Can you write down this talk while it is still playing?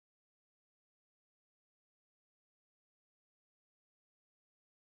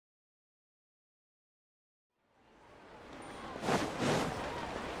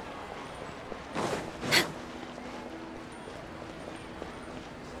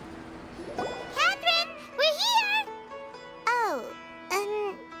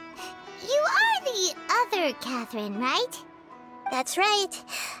Catherine, right? That's right.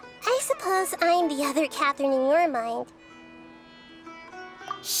 I suppose I'm the other Catherine in your mind.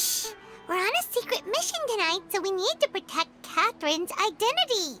 Shh! We're on a secret mission tonight, so we need to protect Catherine's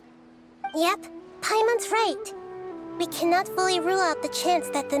identity. Yep, Paimon's right. We cannot fully rule out the chance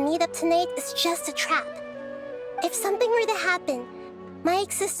that the meetup tonight is just a trap. If something were to happen, my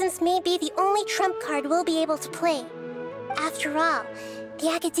existence may be the only trump card we'll be able to play. After all, the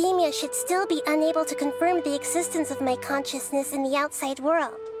academia should still be unable to confirm the existence of my consciousness in the outside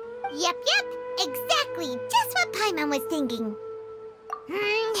world. Yep, exactly. Just what Paimon was thinking.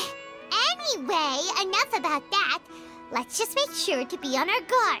 Anyway, enough about that. Let's just make sure to be on our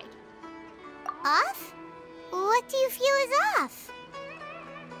guard. Off? What do you feel is off?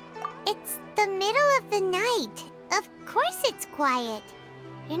 It's the middle of the night. Of course it's quiet.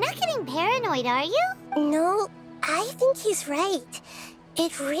 You're not getting paranoid, are you? No, I think he's right.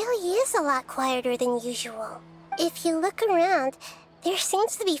 It really is a lot quieter than usual. If you look around, there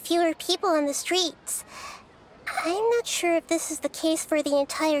seems to be fewer people on the streets. I'm not sure if this is the case for the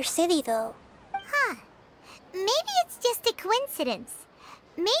entire city, though. Huh. Maybe it's just a coincidence.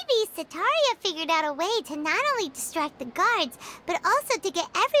 Maybe Setaria figured out a way to not only distract the guards, but also to get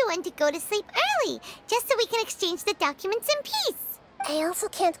everyone to go to sleep early, just so we can exchange the documents in peace. I also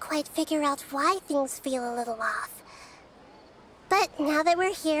can't quite figure out why things feel a little off. But now that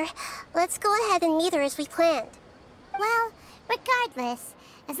we're here, let's go ahead and meet her as we planned. Well, regardless,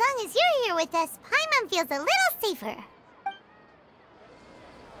 as long as you're here with us, Paimon feels a little safer.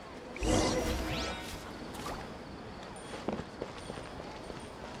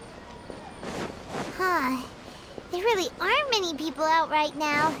 Huh. There really aren't many people out right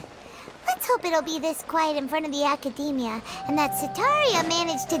now. Let's hope it'll be this quiet in front of the academia, and that Setaria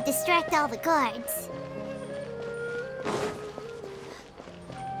managed to distract all the guards.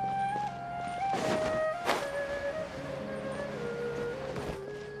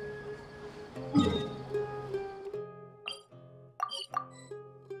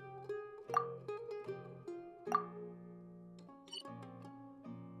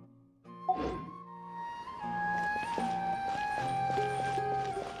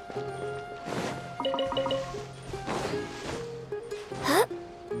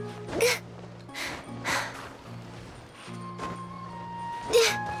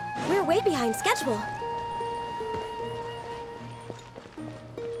 We're way behind schedule.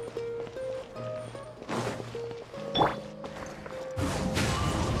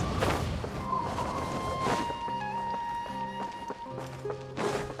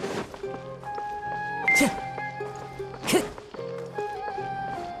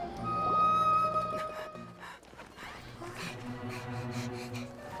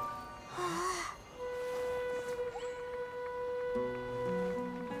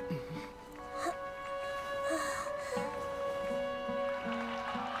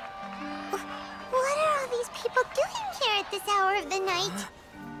 What are all these people doing here at this hour of the night?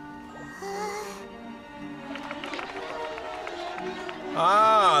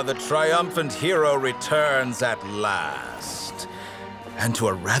 Ah, the triumphant hero returns at last. And to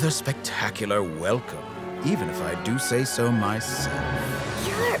a rather spectacular welcome, even if I do say so myself.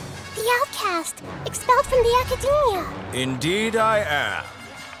 You're the outcast, expelled from the academia. Indeed I am.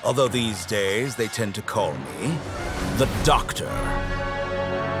 Although these days they tend to call me the Doctor.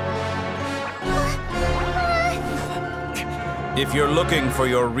 If you're looking for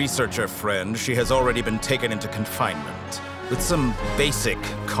your researcher friend, she has already been taken into confinement. With some basic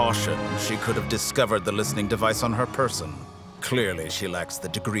caution, she could have discovered the listening device on her person. Clearly, she lacks the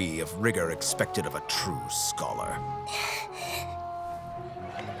degree of rigor expected of a true scholar.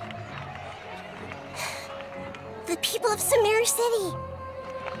 The people of Sumeru City.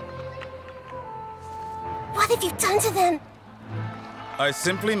 What have you done to them? I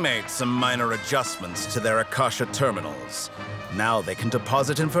simply made some minor adjustments to their Akasha terminals. Now they can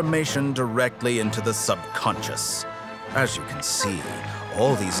deposit information directly into the subconscious. As you can see,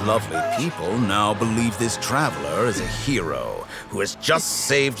 all these lovely people now believe this traveler is a hero who has just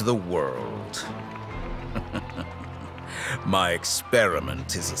saved the world. My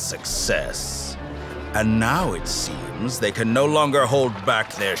experiment is a success. And now it seems they can no longer hold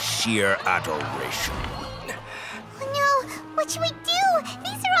back their sheer adoration. Oh no! What should we do?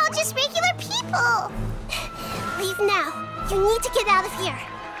 These are all just regular people! Leave now. You need to get out of here.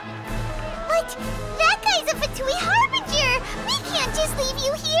 What? That guy's a Fatui Harbinger! We can't just leave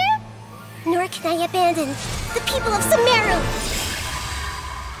you here! Nor can I abandon the people of Sumeru!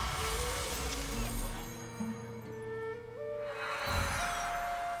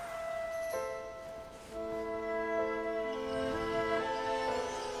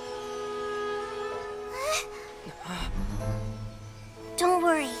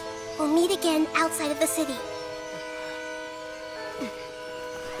 again outside of the city.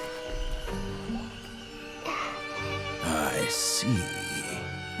 I see.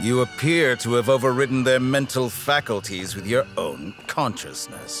 You appear to have overridden their mental faculties with your own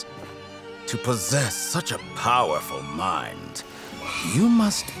consciousness. To possess such a powerful mind, you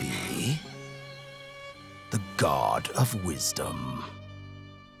must be the God of Wisdom.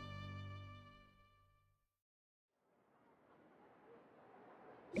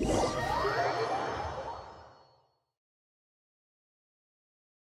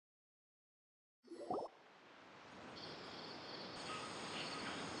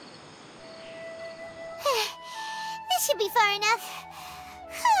 This should be far enough.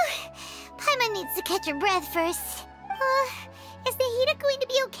 Whew. Paimon needs to catch her breath first. Is Nahida going to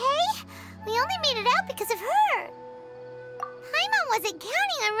be okay? We only made it out because of her. Paimon wasn't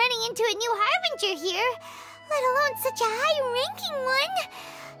counting on running into a new Harbinger here, let alone such a high-ranking one.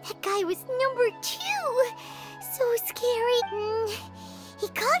 That guy was number 2. So scary. He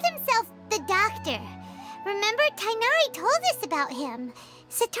called himself the Doctor. Remember, Tighnari told us about him.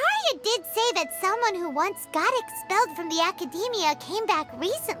 Sataria did say that someone who once got expelled from the Academia came back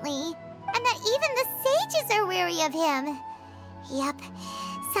recently, and that even the sages are wary of him. Yep,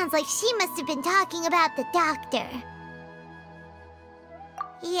 sounds like she must have been talking about the Doctor.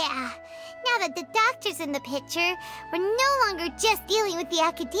 Yeah, now that the Doctor's in the picture, we're no longer just dealing with the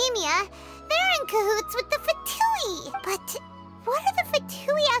Academia. They're in cahoots with the Fatui. But what are the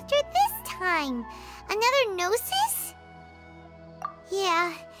Fatui after this time? Another Gnosis?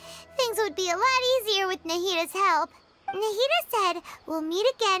 Yeah, things would be a lot easier with Nahida's help. Nahida said we'll meet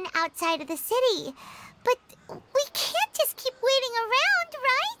again outside of the city. But we can't just keep waiting around,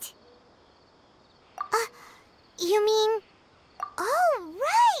 right? You mean... Oh,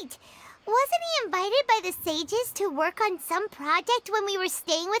 right! Wasn't he invited by the sages to work on some project when we were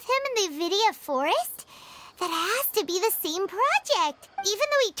staying with him in the Avidia Forest? That has to be the same project. Even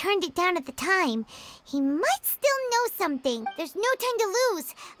though he turned it down at the time, he might still know something. There's no time to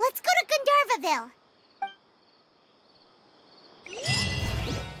lose. Let's go to Gandharvaville.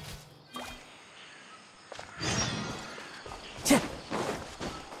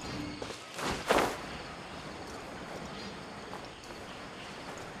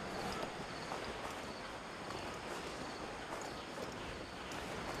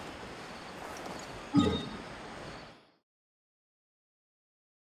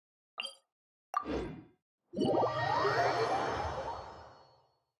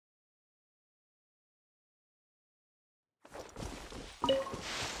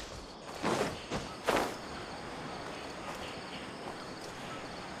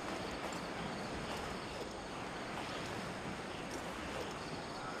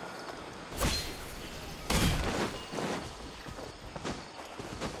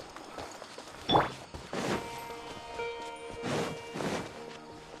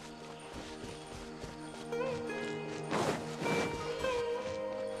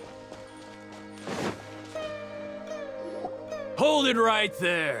 Hold it right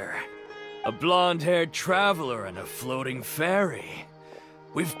there. A blonde-haired traveler and a floating fairy.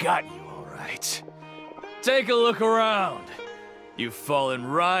 We've got you, all right. Take a look around. You've fallen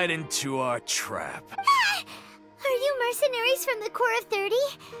right into our trap. Are you mercenaries from the Corps of 30?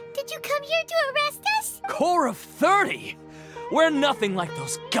 Did you come here to arrest us? Corps of 30? We're nothing like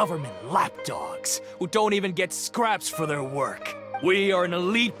those government lapdogs who don't even get scraps for their work. We are an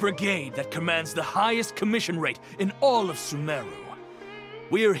elite brigade that commands the highest commission rate in all of Sumeru.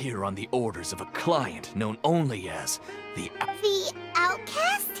 We're here on the orders of a client known only as the... The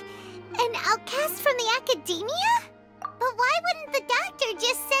outcast? An outcast from the Academia? But why wouldn't the Doctor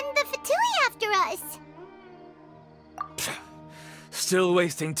just send the Fatui after us? Still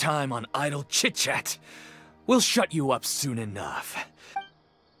wasting time on idle chit-chat. We'll shut you up soon enough.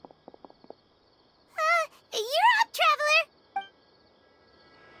 You're up, Traveler!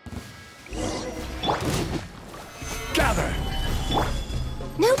 Gather!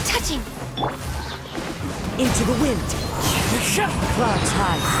 No touching! Into the wind. Clouds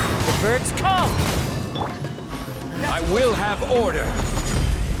high. The birds come! I will have order.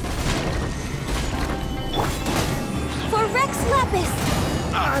 For Rex Lapis!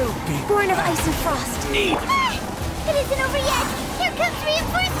 I'll be Born of ice and frost. need. It isn't over yet! Here comes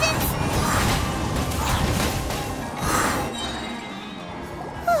reinforcements!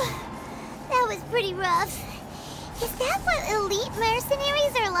 That was pretty rough. Is that what elite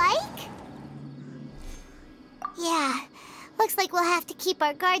mercenaries are like? Yeah, looks like we'll have to keep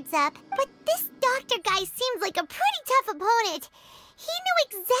our guards up. But this doctor guy seems like a pretty tough opponent. He knew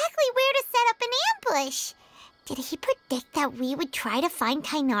exactly where to set up an ambush. Did he predict that we would try to find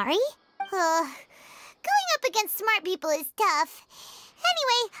Tighnari? Going up against smart people is tough.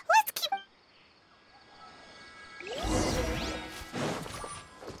 Anyway, let's keep...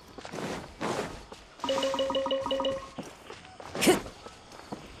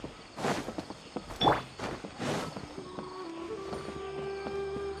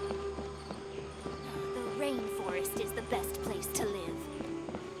 The rainforest is the best place to live.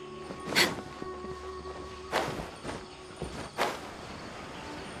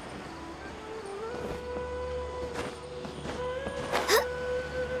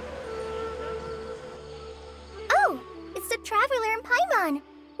 Traveler and Paimon!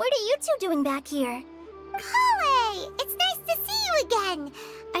 What are you two doing back here? Kale! It's nice to see you again!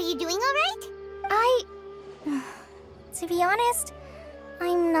 Are you doing alright? To be honest,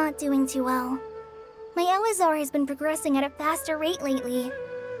 I'm not doing too well. My Elazar has been progressing at a faster rate lately.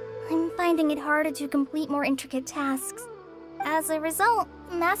 I'm finding it harder to complete more intricate tasks. As a result,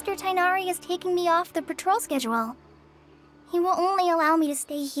 Master Tighnari is taking me off the patrol schedule. He will only allow me to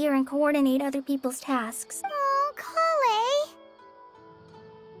stay here and coordinate other people's tasks. Oh, Kale!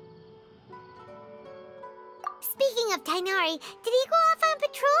 Speaking of Tighnari, did he go off on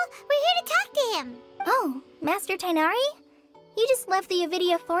patrol? We're here to talk to him. Oh, Master Tighnari? He just left the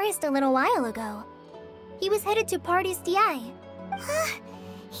Avidia Forest a little while ago. He was headed to Party's DI.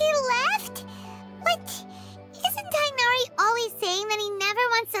 He left? What? Isn't Tighnari always saying that he never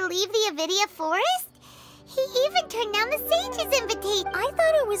wants to leave the Avidia Forest? He even turned down the Sage's invitation. I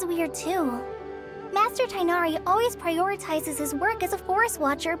thought it was weird too. Master Tighnari always prioritizes his work as a forest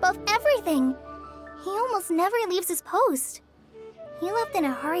watcher above everything. He almost never leaves his post. He left in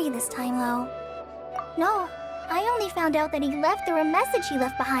a hurry this time, though. No, I only found out that he left through a message he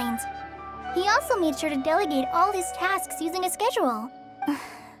left behind. He also made sure to delegate all his tasks using a schedule.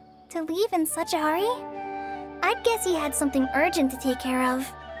 To leave in such a hurry? I'd guess he had something urgent to take care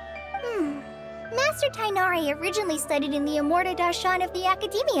of. Master Tighnari originally studied in the Amorta Darshan of the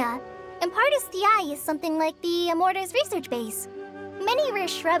Academia, and Partis DI is something like the Amorta's research base. Many rare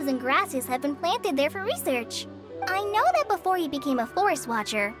shrubs and grasses have been planted there for research. I know that before he became a forest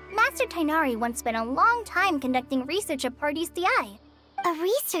watcher, Master Tighnari once spent a long time conducting research at Partis DI. A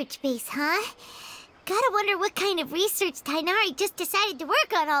research base, huh? Gotta wonder what kind of research Tighnari just decided to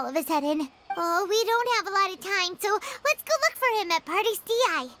work on all of a sudden. Oh, we don't have a lot of time, so let's go look for him at Partis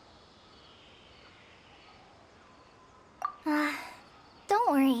DI.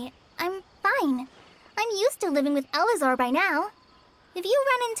 Don't worry. I'm fine. I'm used to living with Elazar by now. If you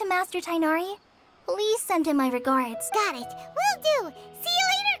run into Master Tighnari, please send him my regards. Got it. Will do. See you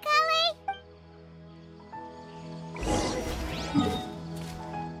later, Kale.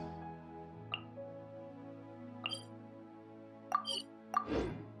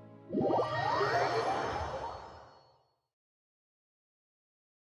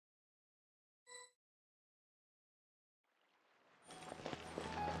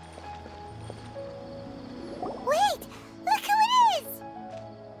 Wait! Look who it is!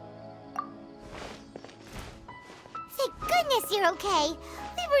 Thank goodness you're okay.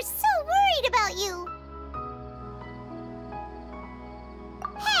 We were so worried about you.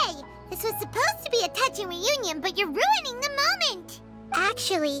 Hey! This was supposed to be a touching reunion, but you're ruining the moment!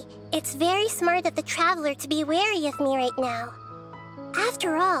 Actually, it's very smart of the Traveler to be wary of me right now.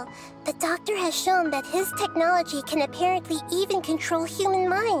 After all, the Doctor has shown that his technology can apparently even control human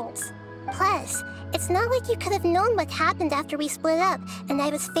minds. Plus, it's not like you could have known what happened after we split up and I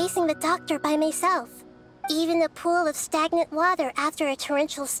was facing the Doctor by myself. Even a pool of stagnant water after a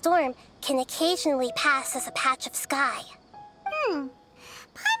torrential storm can occasionally pass as a patch of sky. Paimon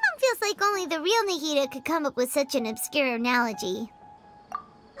feels like only the real Nahida could come up with such an obscure analogy.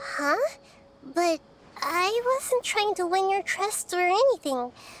 Huh? But I wasn't trying to win your trust or anything.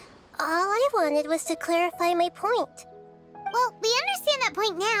 All I wanted was to clarify my point. Well, we understand that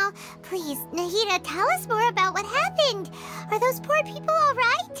point now. Please, Nahida, tell us more about what happened. Are those poor people all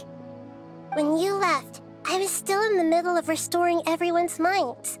right? When you left, I was still in the middle of restoring everyone's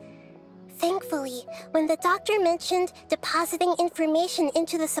minds. Thankfully, when the Doctor mentioned depositing information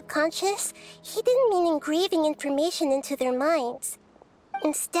into the subconscious, he didn't mean engraving information into their minds.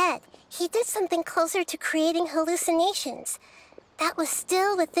 Instead, he did something closer to creating hallucinations. That was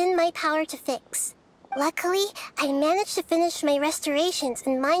still within my power to fix. Luckily, I managed to finish my restorations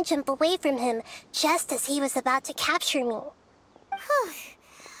and mind jump away from him just as he was about to capture me. Whew.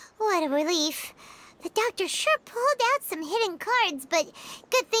 What a relief. The Doctor sure pulled out some hidden cards, but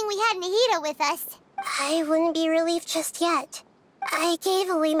good thing we had Nahida with us. I wouldn't be relieved just yet. I gave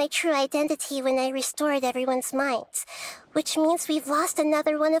away my true identity when I restored everyone's minds, which means we've lost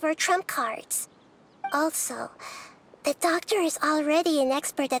another one of our trump cards. Also, The doctor is already an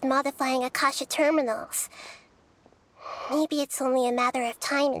expert at modifying Akasha terminals. Maybe it's only a matter of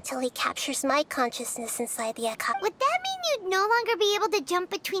time until he captures my consciousness inside the Akasha. Would that mean you'd no longer be able to jump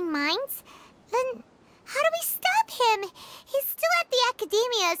between minds? Then how do we stop him? He's still at the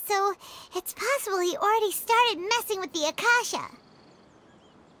Academia, so it's possible he already started messing with the Akasha.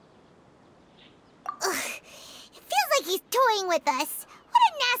 Ugh, it feels like he's toying with us. What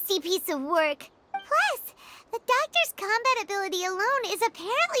a nasty piece of work. Plus, the doctor's combat ability alone is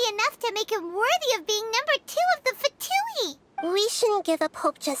apparently enough to make him worthy of being number 2 of the Fatui. We shouldn't give up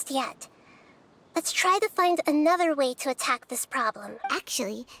hope just yet. Let's try to find another way to attack this problem.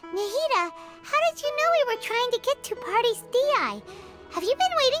 Actually, Nahida, how did you know we were trying to get to Party's DI? Have you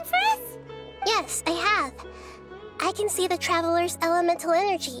been waiting for us? Yes, I have. I can see the Traveler's elemental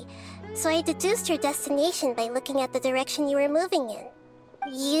energy, so I deduced your destination by looking at the direction you were moving in.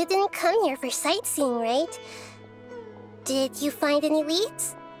 You didn't come here for sightseeing, right? Did you find any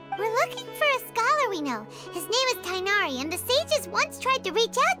leads? We're looking for a scholar we know. His name is Tainari, and the sages once tried to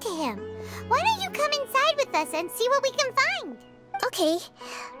reach out to him. Why don't you come inside with us and see what we can find? Okay,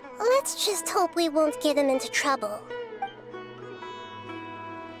 let's just hope we won't get him into trouble.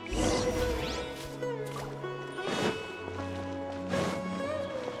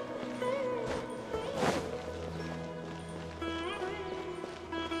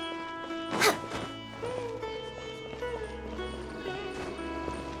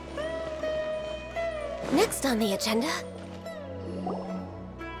 Next on the agenda...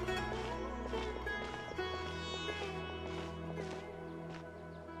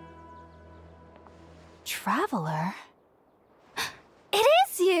 Traveler? It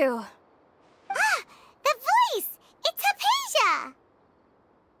is you! Ah! The voice! It's Hypatia!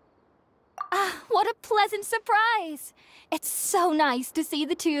 Ah, what a pleasant surprise! It's so nice to see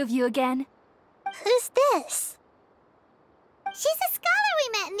the two of you again. Who's this? She's a scholar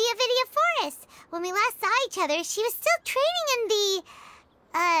we met in the Avidia Forest. When we last saw each other, she was still training in the...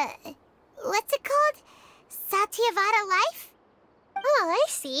 what's it called? Satyavada life? Oh, I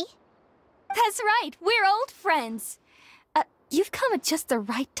see. That's right, we're old friends. You've come at just the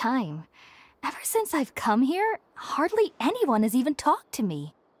right time. Ever since I've come here, hardly anyone has even talked to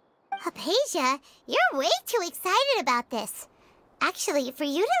me. Hypatia, you're way too excited about this. Actually, for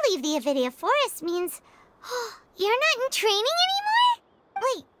you to leave the Avidia Forest means... you're not in training anymore?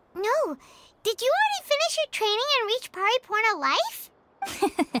 Wait, no. Did you already finish your training and reach Paripurna life?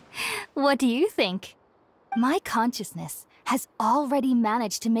 What do you think? My consciousness has already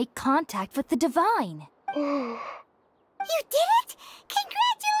managed to make contact with the divine. You did it!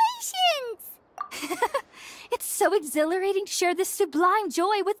 Congratulations! It's so exhilarating to share this sublime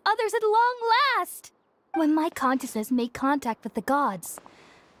joy with others at long last! When my consciousness made contact with the gods.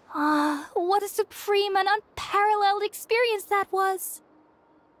 Ah, what a supreme and unparalleled experience that was!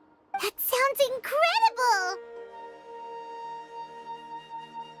 That sounds incredible!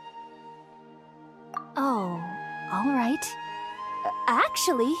 Oh, all right.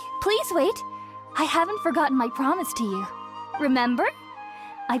 Actually, please wait. I haven't forgotten my promise to you. Remember?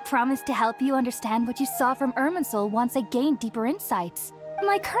 I promised to help you understand what you saw from Irminsul once I gained deeper insights.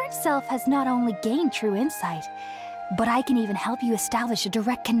 My current self has not only gained true insight, but I can even help you establish a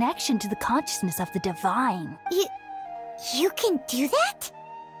direct connection to the consciousness of the divine. You can do that?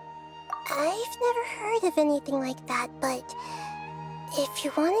 I've never heard of anything like that, but if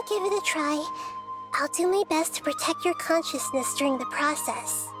you want to give it a try, I'll do my best to protect your consciousness during the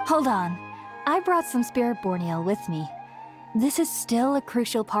process. Hold on. I brought some spirit borneal with me. This is still a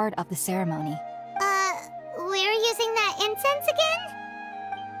crucial part of the ceremony. We're using that incense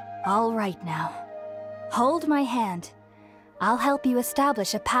again? All right now. Hold my hand. I'll help you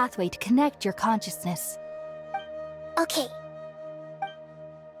establish a pathway to connect your consciousness. Okay.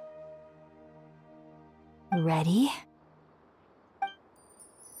 Ready?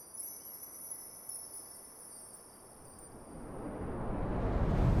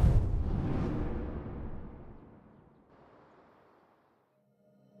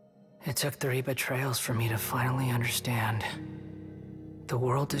 It took 3 betrayals for me to finally understand. The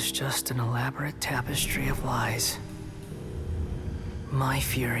world is just an elaborate tapestry of lies. My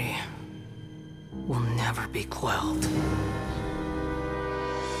fury will never be quelled.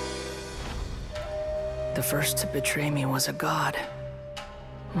 The first to betray me was a god.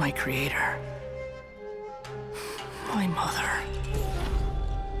 My creator. My mother.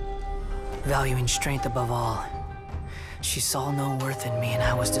 Valuing strength above all, she saw no worth in me and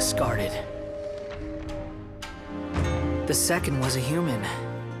I was discarded. The second was a human.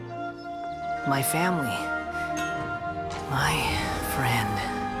 My family. My friend.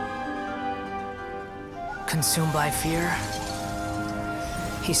 Consumed by fear,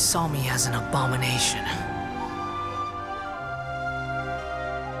 he saw me as an abomination.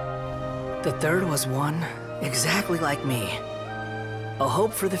 The third was one exactly like me. A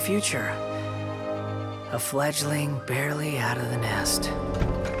hope for the future. A fledgling barely out of the nest.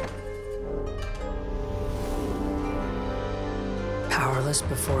 Powerless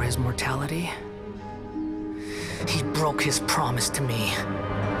before his mortality, he broke his promise to me.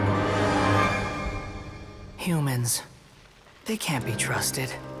 Humans, they can't be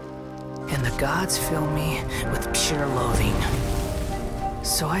trusted. And the gods fill me with pure loathing.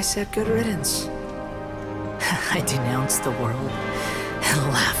 So I said good riddance. I denounced the world and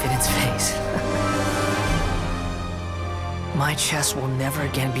laugh in its face. My chest will never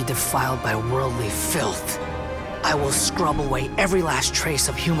again be defiled by worldly filth. I will scrub away every last trace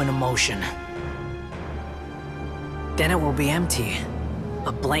of human emotion. Then it will be empty,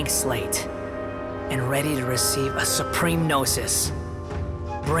 a blank slate, and ready to receive a supreme gnosis,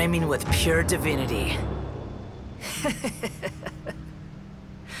 brimming with pure divinity.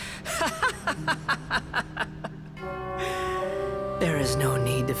 There is no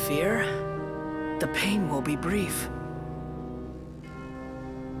need to fear. The pain will be brief.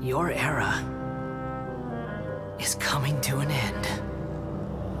 Your era is coming to an end.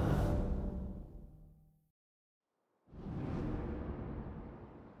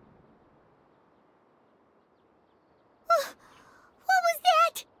 What was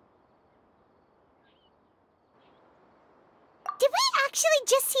that? Did we actually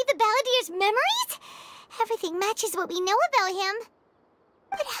just see the Balladier's memories? Everything matches what we know about him.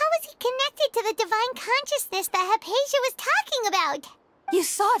 But how is he connected to the divine consciousness that Hypatia was talking about? You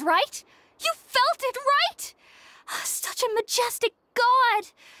saw it, right? You felt it, right? Such a majestic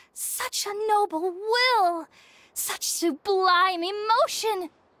god! Such a noble will! Such sublime emotion!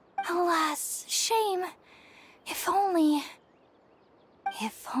 Alas, shame. If only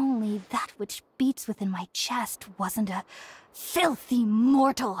that which beats within my chest wasn't a filthy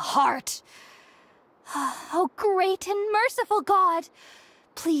mortal heart. Oh, great and merciful God!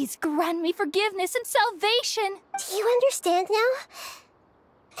 Please grant me forgiveness and salvation! Do you understand now?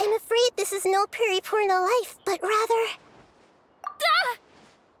 I'm afraid this is no periporno life, but rather... Ah!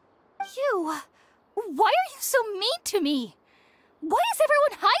 You! Why are you so mean to me? Why is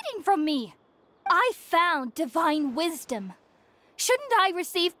everyone hiding from me? I found divine wisdom. Shouldn't I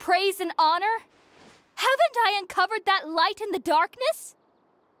receive praise and honor? Haven't I uncovered that light in the darkness?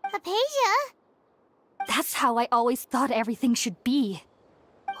 Hypatia? That's how I always thought everything should be.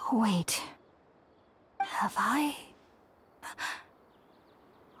 Wait. Have I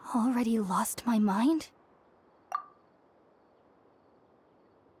already lost my mind?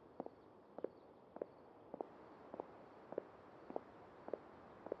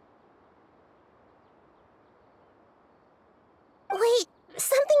 Wait,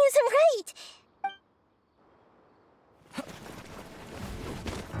 something isn't right!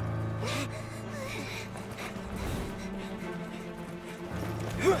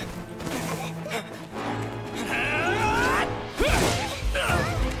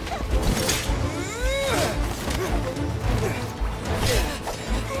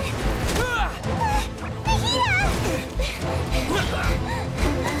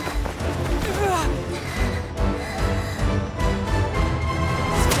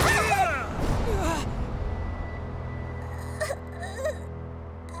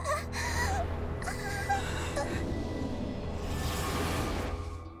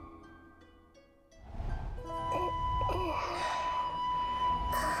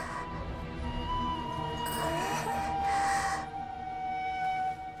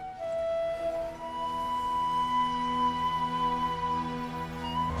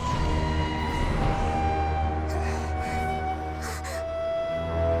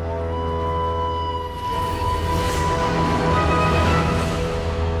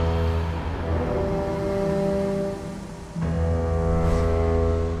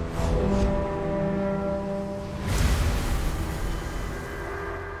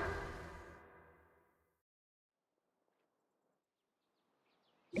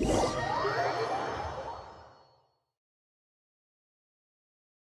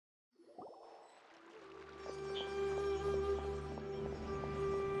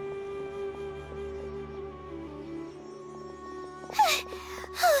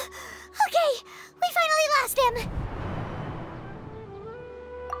 Okay, we finally lost him.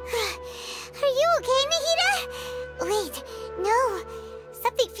 Are you okay, Nahida? Wait, no.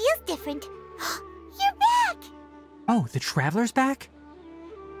 Something feels different. You're back! Oh, the Traveler's back?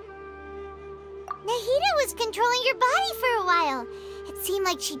 Nahida was controlling your body for a while. It seemed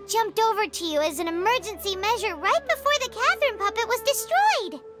like she jumped over to you as an emergency measure right before the Catherine puppet was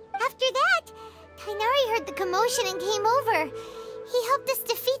destroyed. After that, Tighnari heard the commotion and came over. He helped us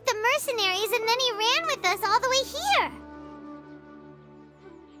defeat the mercenaries and then he ran with us all the way here.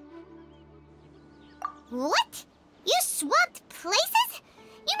 What? You swapped places?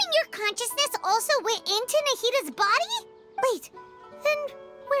 You mean your consciousness also went into Nahida's body? Wait, then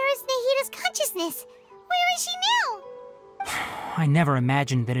where is Nahida's consciousness? Where is she now? I never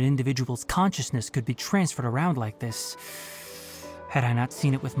imagined that an individual's consciousness could be transferred around like this. Had I not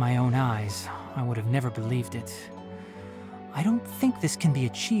seen it with my own eyes, I would have never believed it. I don't think this can be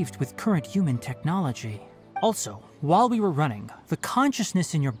achieved with current human technology. Also, while we were running, the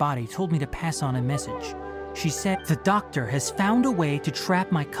consciousness in your body told me to pass on a message. She said, the doctor has found a way to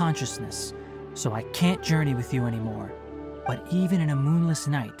trap my consciousness, so I can't journey with you anymore. But even in a moonless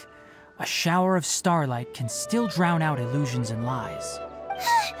night, a shower of starlight can still drown out illusions and lies.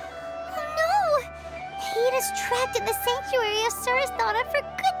 Oh no! Nahida's trapped in the sanctuary of Surasthana for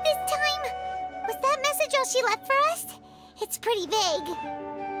good this time! Was that message all she left for us? It's pretty vague.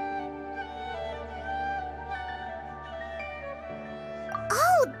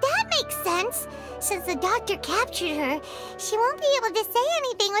 Oh, that makes sense! Since the doctor captured her, she won't be able to say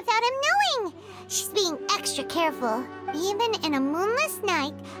anything without him knowing! She's being extra careful. Even in a moonless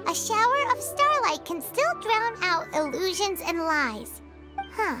night, a shower of starlight can still drown out illusions and lies.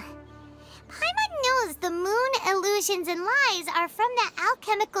 Huh. Paimon knows the moon illusions and lies are from that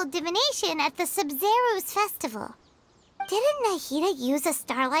alchemical divination at the Sub-Zero's festival. Didn't Nahida use a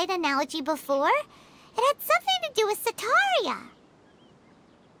starlight analogy before? It had something to do with Sataria.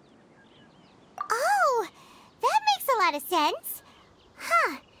 Oh, that makes a lot of sense.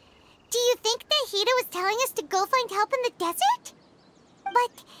 Huh. Do you think Nahida was telling us to go find help in the desert?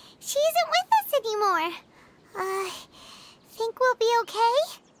 But she isn't with us anymore. Think we'll be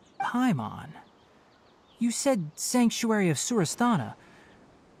okay? Paimon, you said Sanctuary of Surasthana.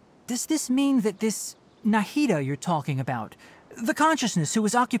 Does this mean that this Nahida you're talking about, the consciousness who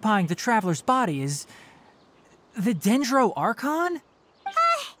was occupying the traveler's body, is the Dendro Archon?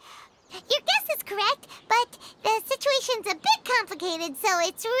 Your guess is correct, but the situation's a bit complicated, so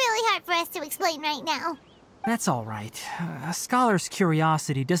it's really hard for us to explain right now. That's all right. A scholar's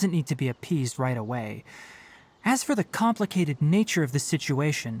curiosity doesn't need to be appeased right away. As for the complicated nature of the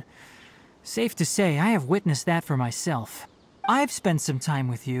situation, safe to say I have witnessed that for myself. I've spent some time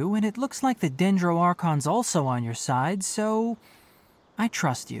with you, and it looks like the Dendro Archon's also on your side, so I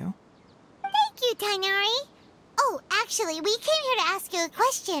trust you. Thank you, Tighnari. Oh, actually, we came here to ask you a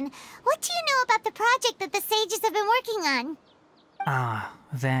question. What do you know about the project that the sages have been working on? Ah,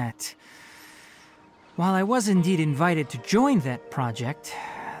 that. While I was indeed invited to join that project,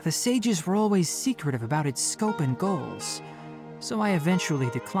 the sages were always secretive about its scope and goals, so I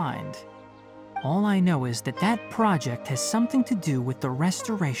eventually declined. All I know is that that project has something to do with the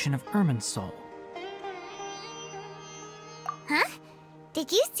restoration of Irminsul. Huh?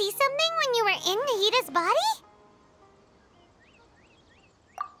 Did you see something when you were in Nahida's body?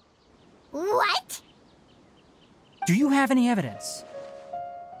 What? Do you have any evidence?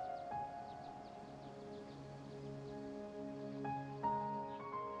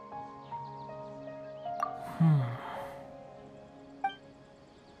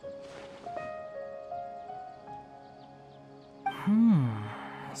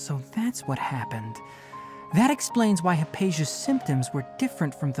 So that's what happened. That explains why Hypatia's symptoms were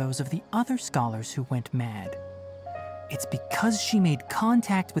different from those of the other scholars who went mad. It's because she made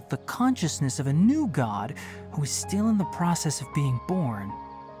contact with the consciousness of a new god who is still in the process of being born.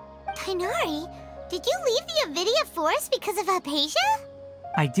 Tighnari, did you leave the Avidia Forest because of Hypatia?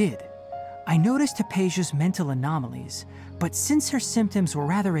 I did. I noticed Hypatia's mental anomalies, but since her symptoms were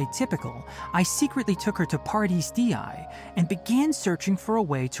rather atypical, I secretly took her to Pardis Dii and began searching for a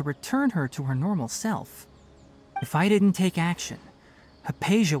way to return her to her normal self. If I didn't take action,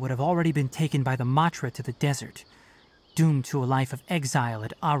 Hypatia would have already been taken by the Matra to the desert, doomed to a life of exile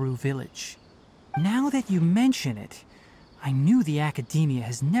at Aru village. Now that you mention it, I knew the Academia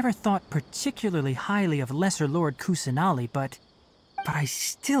has never thought particularly highly of Lesser Lord Kusanali, but I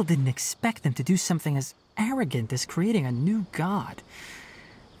still didn't expect them to do something as arrogant as creating a new god.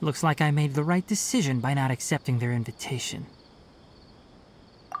 Looks like I made the right decision by not accepting their invitation.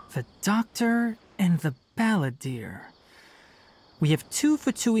 The Doctor and the Balladeer. We have 2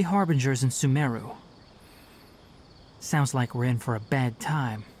 Fatui Harbingers in Sumeru. Sounds like we're in for a bad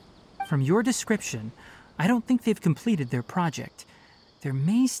time. From your description, I don't think they've completed their project. There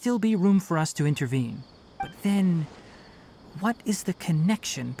may still be room for us to intervene. But then, what is the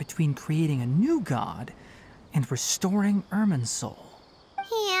connection between creating a new god and restoring Irminsul?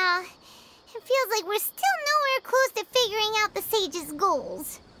 feels like we're still nowhere close to figuring out the sage's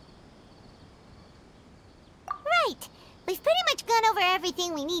goals. Right. We've pretty much gone over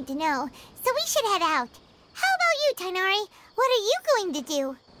everything we need to know, so we should head out. How about you, Tighnari? What are you going to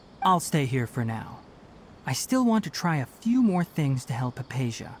do? I'll stay here for now. I still want to try a few more things to help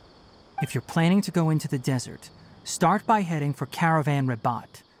Hypatia. If you're planning to go into the desert, start by heading for Caravan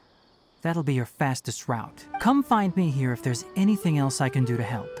Rabat. That'll be your fastest route. Come find me here if there's anything else I can do to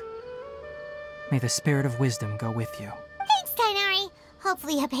help. May the spirit of wisdom go with you. Thanks, Tighnari.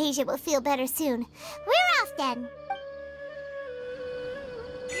 Hopefully Hypatia will feel better soon. We're off then.